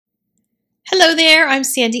Hello there, I'm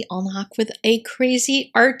Sandy Allnock with a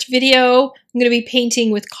crazy art video. I'm going to be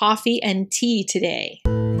painting with coffee and tea today.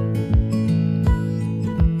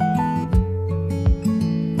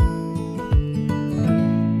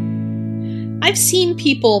 I've seen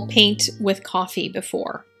people paint with coffee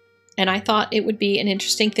before, and I thought it would be an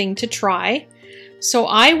interesting thing to try. So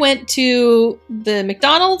I went to the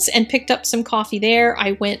McDonald's and picked up some coffee there.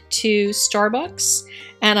 I went to Starbucks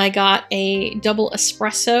and I got a double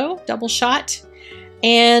espresso, double shot,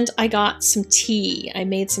 and I got some tea. I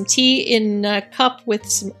made some tea in a cup with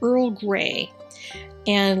some Earl Grey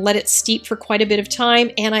and let it steep for quite a bit of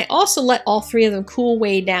time. And I also let all three of them cool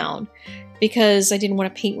way down because I didn't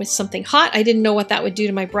want to paint with something hot. I didn't know what that would do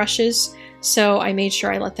to my brushes, so I made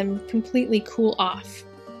sure I let them completely cool off.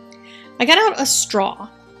 I got out a straw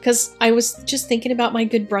because I was just thinking about my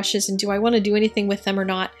good brushes and do I want to do anything with them or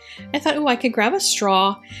not. I thought, oh, I could grab a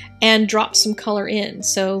straw and drop some color in.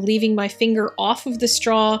 So leaving my finger off of the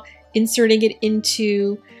straw, inserting it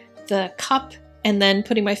into the cup, and then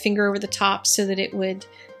putting my finger over the top so that it would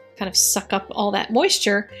kind of suck up all that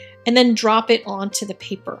moisture, and then drop it onto the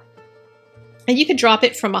paper. And you could drop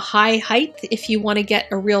it from a high height if you want to get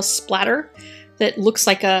a real splatter that looks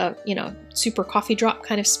like a, super coffee drop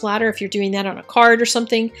kind of splatter. If you're doing that on a card or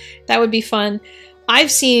something, that would be fun. I've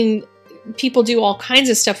seen people do all kinds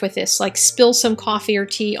of stuff with this, like spill some coffee or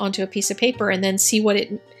tea onto a piece of paper and then see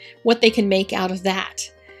what they can make out of that.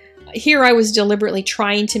 Here I was deliberately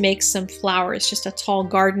trying to make some flowers, just a tall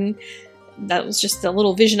garden. That was just the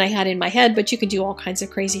little vision I had in my head, but you can do all kinds of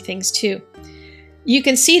crazy things too. You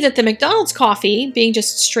can see that the McDonald's coffee, being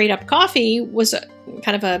just straight up coffee, was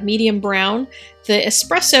kind of a medium brown. The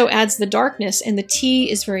espresso adds the darkness and the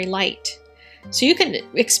tea is very light. So you can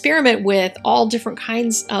experiment with all different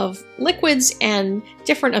kinds of liquids and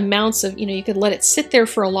different amounts of, you could let it sit there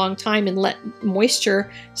for a long time and let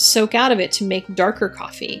moisture soak out of it to make darker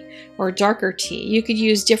coffee or darker tea. You could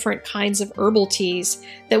use different kinds of herbal teas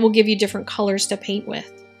that will give you different colors to paint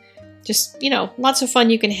with. Just, lots of fun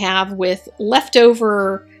you can have with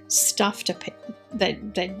leftover stuff to paint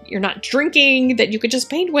that you're not drinking, that you could just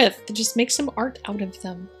paint with, to just make some art out of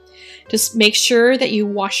them. Just make sure that you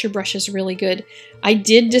wash your brushes really good. I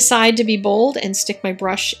did decide to be bold and stick my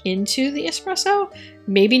brush into the espresso.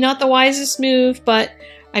 Maybe not the wisest move, but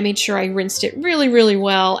I made sure I rinsed it really, really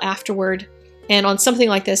well afterward. And on something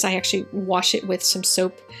like this, I actually wash it with some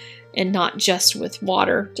soap and not just with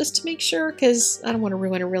water, just to make sure, because I don't want to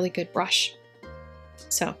ruin a really good brush.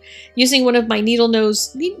 So using one of my needle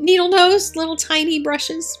nose little tiny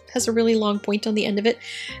brushes, has a really long point on the end of it,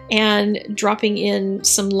 and dropping in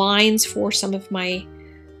some lines for some of my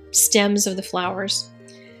stems of the flowers.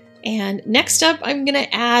 And next up, I'm going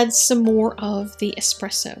to add some more of the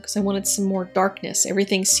espresso because I wanted some more darkness.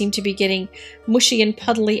 Everything seemed to be getting mushy and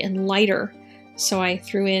puddly and lighter, so I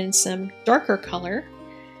threw in some darker color.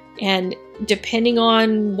 And depending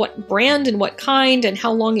on what brand and what kind and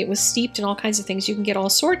how long it was steeped and all kinds of things, you can get all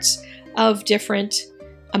sorts of different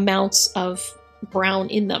amounts of brown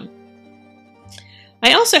in them.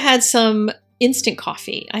 I also had some instant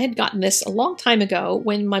coffee. I had gotten this a long time ago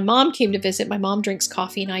when my mom came to visit. My mom drinks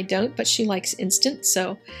coffee and I don't, but she likes instant.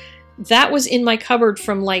 So that was in my cupboard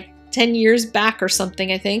from like 10 years back or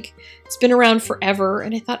something, I think. It's been around forever.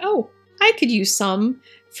 And I thought, oh, I could use some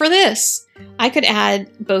for this. I could add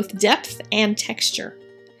both depth and texture.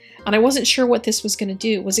 And I wasn't sure what this was going to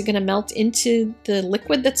do. Was it going to melt into the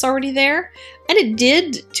liquid that's already there? And it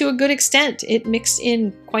did to a good extent. It mixed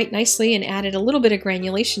in quite nicely and added a little bit of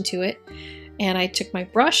granulation to it. And I took my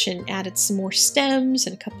brush and added some more stems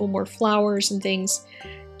and a couple more flowers and things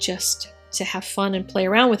just to have fun and play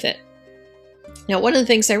around with it. Now, one of the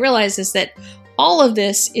things I realized is that all of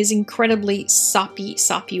this is incredibly soppy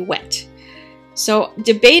wet. So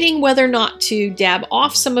debating whether or not to dab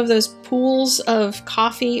off some of those pools of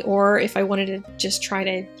coffee or if I wanted to just try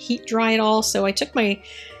to heat dry it all. So I took my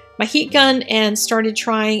heat gun and started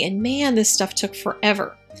trying, and man, this stuff took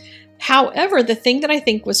forever. However, the thing that I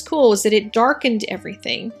think was cool was that it darkened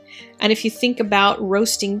everything. And if you think about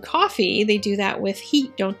roasting coffee, they do that with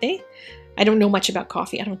heat, don't they? I don't know much about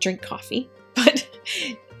coffee. I don't drink coffee. But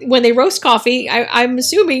when they roast coffee, I'm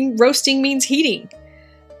assuming roasting means heating.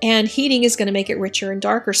 And heating is going to make it richer and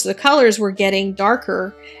darker. So the colors were getting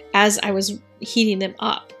darker as I was heating them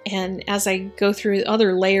up. And as I go through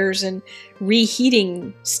other layers and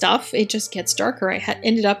reheating stuff, it just gets darker. I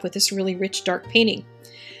ended up with this really rich, dark painting.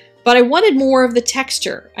 But I wanted more of the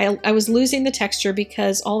texture. I was losing the texture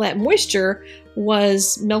because all that moisture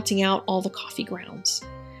was melting out all the coffee grounds.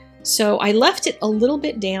 So I left it a little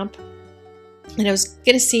bit damp. And I was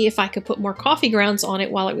going to see if I could put more coffee grounds on it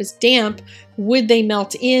while it was damp. Would they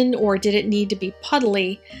melt in, or did it need to be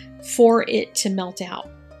puddly for it to melt out?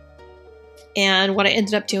 And what I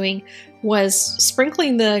ended up doing was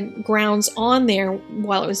sprinkling the grounds on there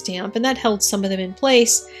while it was damp, and that held some of them in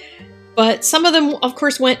place. But some of them, of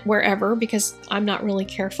course, went wherever because I'm not really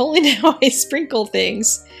careful in how I sprinkle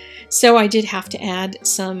things. So I did have to add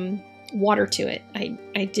some water to it.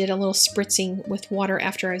 I did a little spritzing with water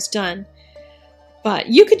after I was done. But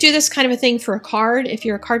you could do this kind of a thing for a card if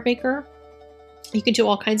you're a card maker. You can do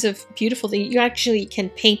all kinds of beautiful things. You actually can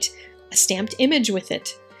paint a stamped image with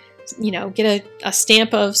it. You know, get a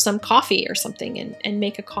stamp of some coffee or something and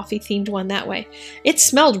make a coffee themed one that way. It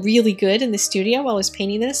smelled really good in the studio while I was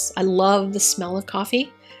painting this. I love the smell of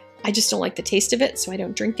coffee. I just don't like the taste of it, so I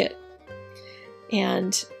don't drink it.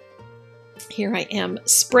 And here I am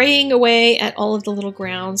spraying away at all of the little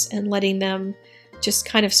grounds and letting them just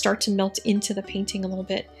kind of start to melt into the painting a little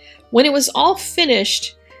bit. When it was all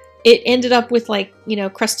finished, it ended up with, like, you know,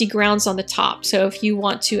 crusty grounds on the top. So if you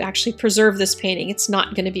want to actually preserve this painting, it's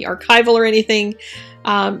not going to be archival or anything.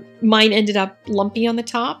 Mine ended up lumpy on the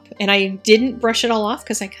top, and I didn't brush it all off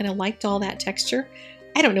because I kind of liked all that texture.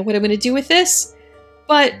 I don't know what I'm going to do with this,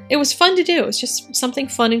 but it was fun to do. It was just something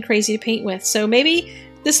fun and crazy to paint with. So maybe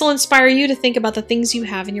this will inspire you to think about the things you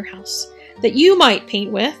have in your house that you might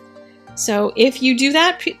paint with. So if you do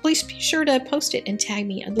that, please be sure to post it and tag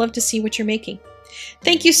me. I'd love to see what you're making.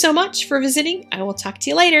 Thank you so much for visiting. I will talk to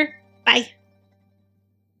you later. Bye.